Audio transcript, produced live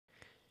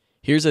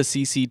Here's a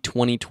CC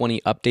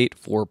 2020 update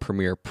for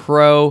Premiere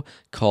Pro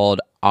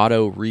called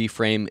Auto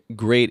Reframe.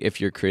 Great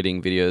if you're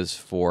creating videos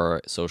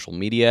for social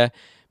media.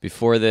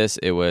 Before this,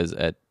 it was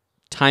a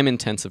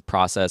time-intensive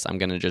process. I'm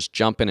going to just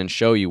jump in and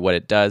show you what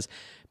it does.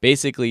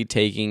 Basically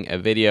taking a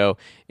video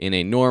in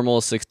a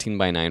normal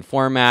 16:9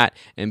 format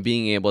and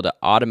being able to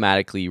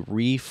automatically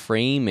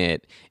reframe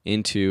it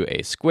into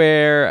a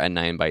square, a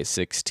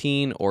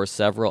 9:16, or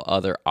several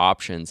other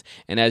options.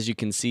 And as you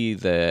can see,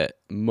 the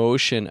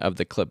motion of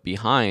the clip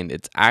behind,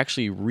 it's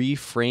actually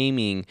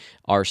reframing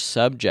our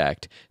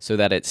subject so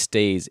that it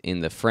stays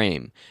in the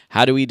frame.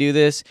 How do we do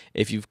this?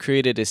 If you've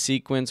created a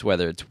sequence,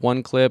 whether it's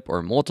one clip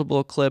or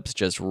multiple clips,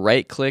 just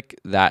right-click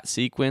that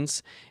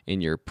sequence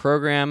in your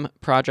program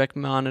project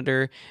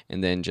monitor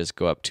and then just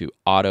go up to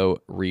Auto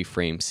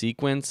Reframe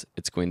Sequence.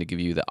 It's going to give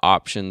you the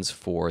options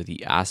for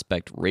the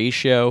aspect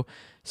ratio,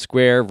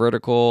 square,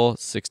 vertical,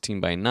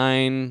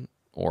 16:9,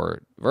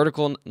 or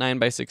vertical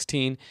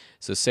 9:16.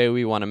 So say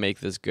we want to make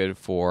this good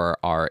for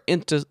our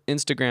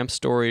Instagram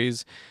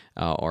stories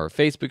or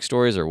Facebook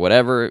stories or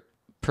whatever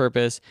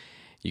purpose.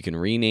 You can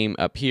rename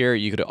up here.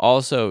 You could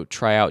also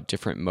try out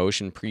different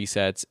motion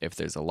presets. If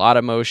there's a lot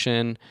of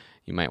motion,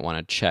 you might want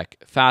to check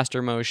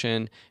faster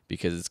motion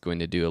because it's going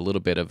to do a little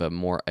bit of a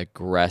more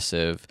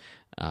aggressive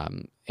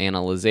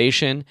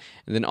analyzation.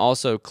 And then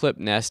also clip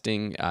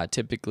nesting.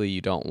 Typically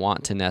you don't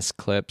want to nest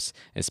clips,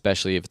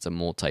 especially if it's a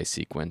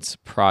multi-sequence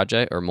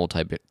project or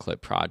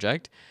multi-clip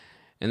project.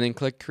 And then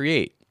click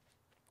create.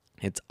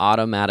 It's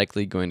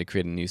automatically going to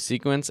create a new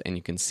sequence, and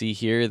you can see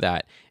here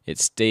that it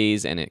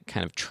stays and it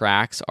kind of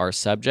tracks our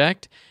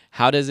subject.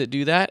 How does it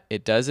do that?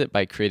 It does it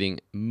by creating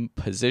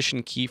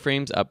position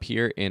keyframes up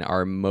here in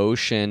our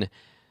motion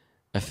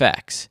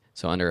effects.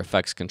 So under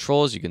effects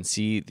controls, you can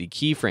see the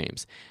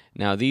keyframes.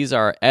 Now these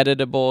are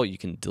editable. You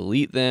can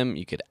delete them.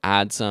 You could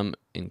add some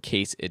in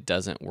case it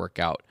doesn't work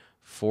out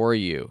for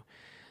you.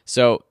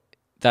 So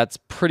that's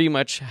pretty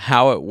much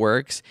how it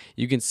works.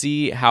 You can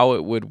see how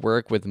it would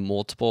work with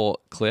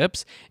multiple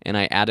clips, and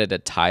I added a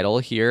title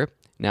here.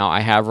 Now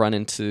I have run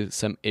into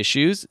some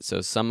issues,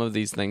 so some of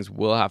these things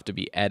will have to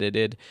be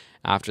edited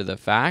after the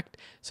fact.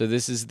 So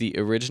this is the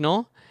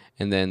original,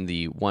 and then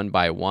the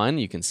 1:1,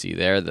 you can see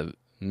there the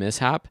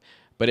mishap,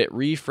 but it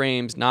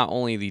reframes not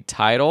only the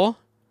title,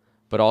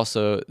 but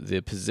also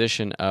the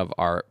position of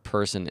our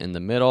person in the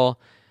middle.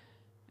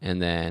 And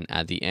then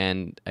at the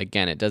end,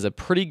 again, it does a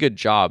pretty good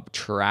job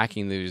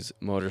tracking these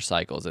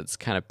motorcycles. It's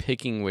kind of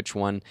picking which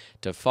one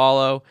to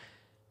follow.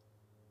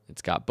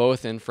 It's got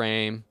both in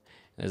frame.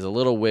 There's a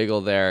little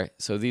wiggle there.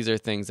 So these are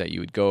things that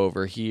you would go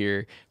over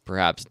here,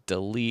 perhaps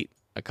delete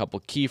a couple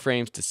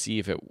keyframes to see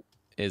if it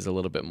is a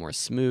little bit more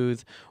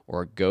smooth,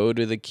 or go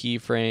to the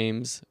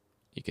keyframes.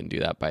 You can do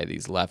that by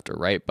these left or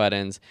right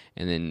buttons,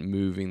 and then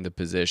moving the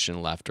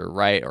position left or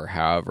right, or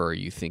however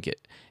you think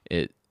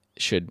it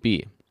should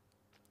be.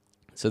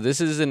 So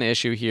this is an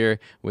issue here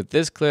with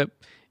this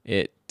clip.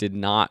 It did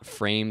not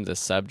frame the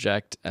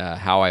subject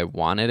how I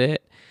wanted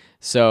it.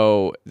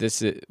 So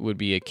this would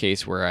be a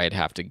case where I'd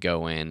have to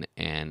go in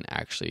and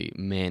actually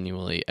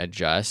manually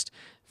adjust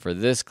for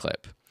this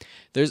clip.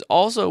 There's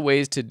also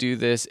ways to do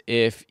this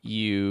if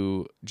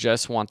you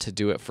just want to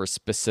do it for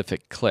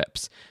specific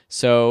clips.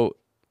 So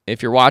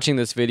if you're watching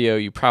this video,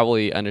 you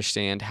probably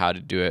understand how to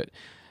do it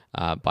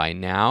by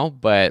now,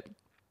 but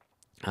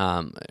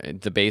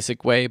the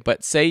basic way.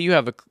 But say you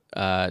have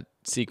a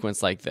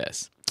sequence like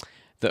this.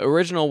 The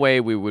original way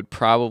we would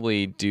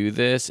probably do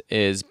this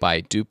is by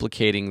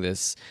duplicating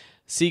this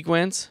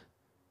sequence.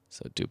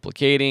 So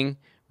duplicating,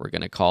 we're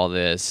going to call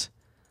this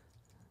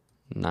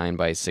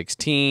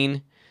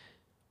 9:16,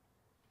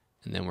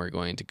 and then we're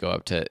going to go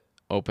up to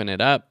open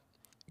it up,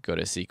 go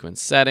to sequence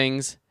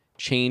settings,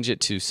 change it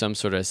to some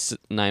sort of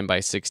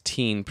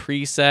 9:16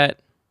 preset.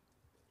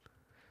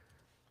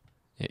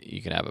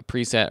 You can have a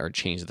preset or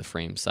change the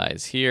frame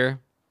size here.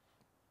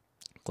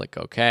 Click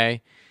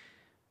OK.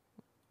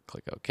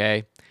 Click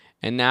OK.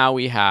 And now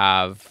we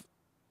have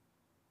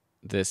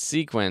this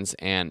sequence,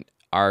 and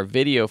our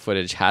video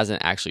footage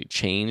hasn't actually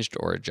changed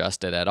or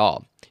adjusted at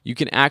all. You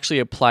can actually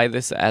apply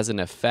this as an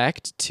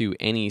effect to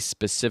any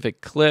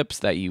specific clips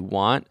that you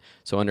want.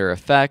 So under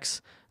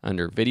Effects,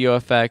 under Video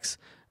Effects,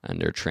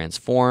 under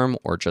Transform,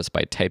 or just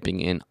by typing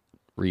in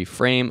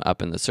Reframe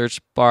up in the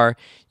search bar,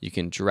 you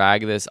can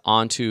drag this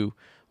onto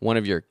one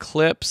of your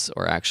clips,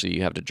 or actually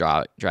you have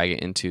to drag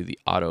it into the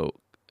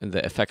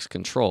effects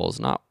controls.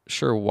 Not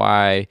sure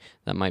why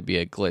that might be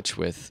a glitch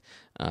with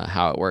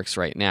how it works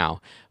right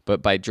now,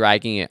 but by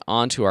dragging it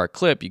onto our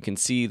clip, you can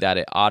see that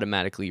it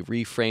automatically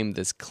reframed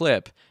this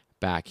clip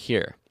back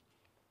here.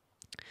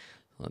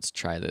 Let's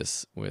try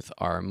this with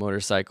our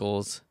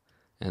motorcycles,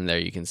 and there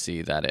you can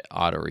see that it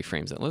auto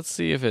reframes it. Let's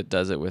see if it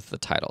does it with the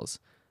titles.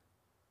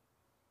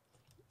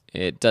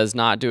 It does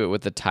not do it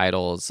with the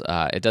titles.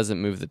 It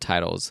doesn't move the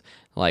titles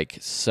like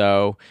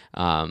so.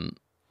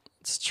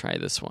 Let's try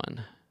this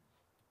one.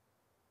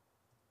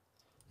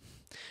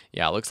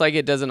 Yeah, it looks like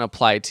it doesn't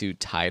apply to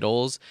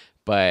titles,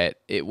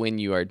 but when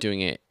you are doing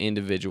it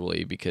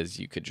individually, because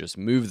you could just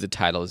move the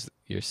titles,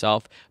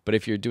 yourself. But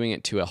if you're doing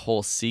it to a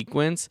whole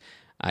sequence,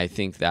 I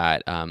think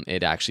that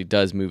it actually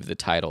does move the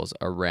titles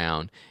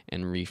around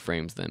and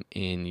reframes them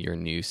in your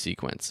new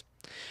sequence.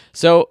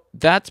 So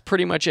that's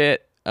pretty much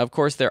it. Of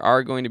course, there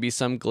are going to be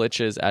some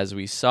glitches, as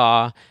we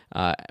saw.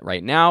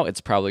 Right now,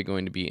 it's probably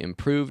going to be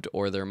improved,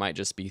 or there might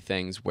just be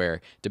things where,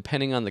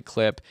 depending on the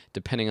clip,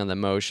 depending on the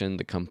motion,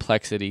 the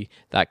complexity,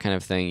 that kind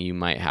of thing, you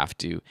might have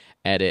to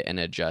edit and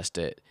adjust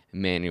it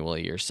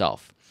manually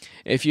yourself.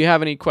 If you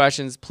have any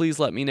questions, please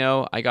let me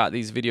know. I got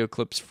these video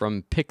clips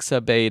from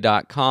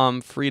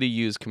pixabay.com, free to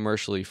use,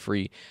 commercially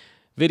free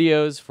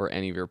videos for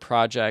any of your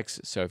projects.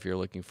 So if you're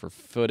looking for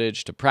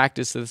footage to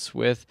practice this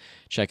with,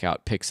 check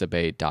out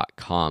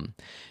pixabay.com.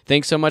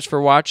 Thanks so much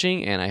for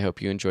watching, and I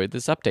hope you enjoyed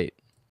this update.